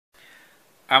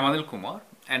I'm Anil Kumar,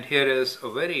 and here is a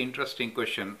very interesting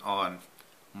question on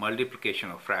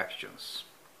multiplication of fractions.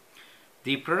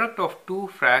 The product of two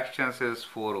fractions is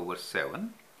 4 over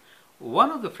 7.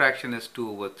 One of the fraction is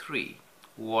 2 over 3.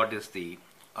 What is the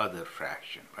other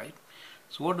fraction, right?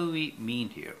 So what do we mean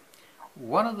here?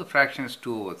 One of the fractions is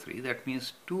 2 over 3. That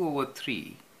means 2 over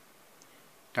 3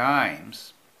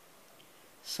 times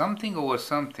something over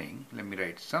something. Let me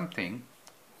write something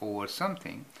over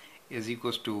something is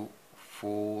equals to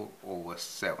 4 over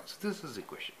 7. So this is the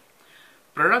equation.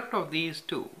 Product of these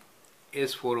two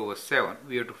is 4 over 7.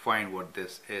 We have to find what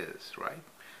this is, right?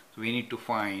 So we need to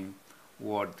find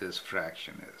what this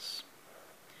fraction is.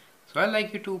 So I'd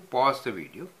like you to pause the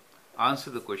video,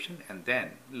 answer the question, and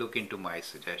then look into my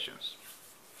suggestions.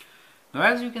 Now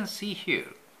as you can see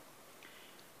here,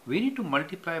 we need to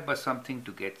multiply by something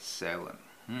to get 7.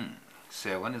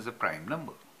 7 is a prime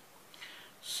number.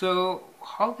 So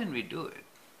how can we do it?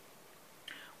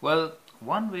 Well,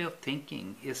 one way of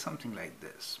thinking is something like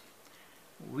this.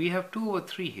 We have 2 over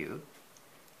 3 here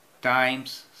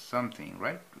times something,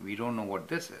 right? We don't know what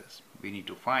this is. We need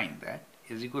to find that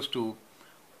is equals to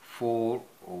 4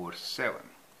 over 7.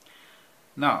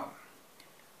 Now,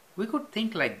 we could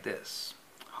think like this.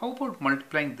 How about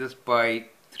multiplying this by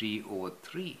 3 over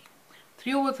 3?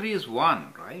 3 over 3 is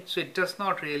 1, right? So it does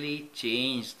not really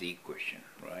change the equation,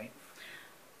 right?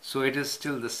 So it is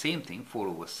still the same thing, 4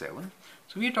 over 7.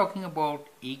 So we are talking about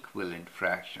equivalent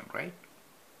fraction, right?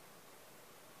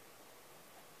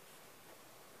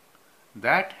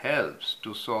 That helps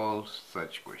to solve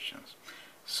such questions.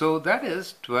 So that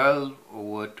is 12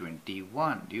 over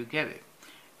 21. Do you get it?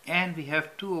 And we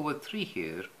have 2 over 3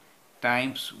 here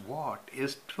times what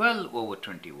is 12 over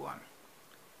 21.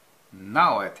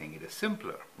 Now I think it is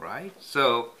simpler, right?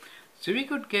 So we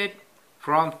could get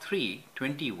from 3,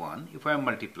 21 if I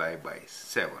multiply by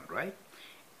 7, right?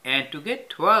 And to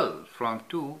get 12 from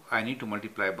 2, I need to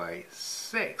multiply by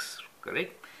 6,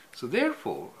 correct? So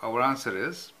therefore, our answer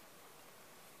is,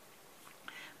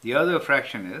 the other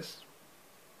fraction is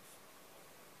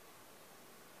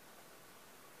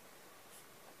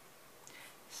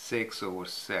 6 over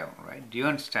 7, right? Do you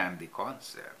understand the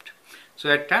concept? So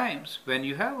at times, when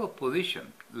you have a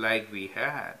position like we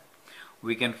had,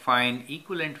 we can find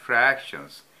equivalent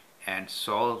fractions and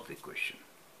solve the question.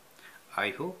 I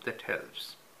hope that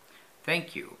helps.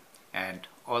 Thank you and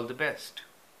all the best.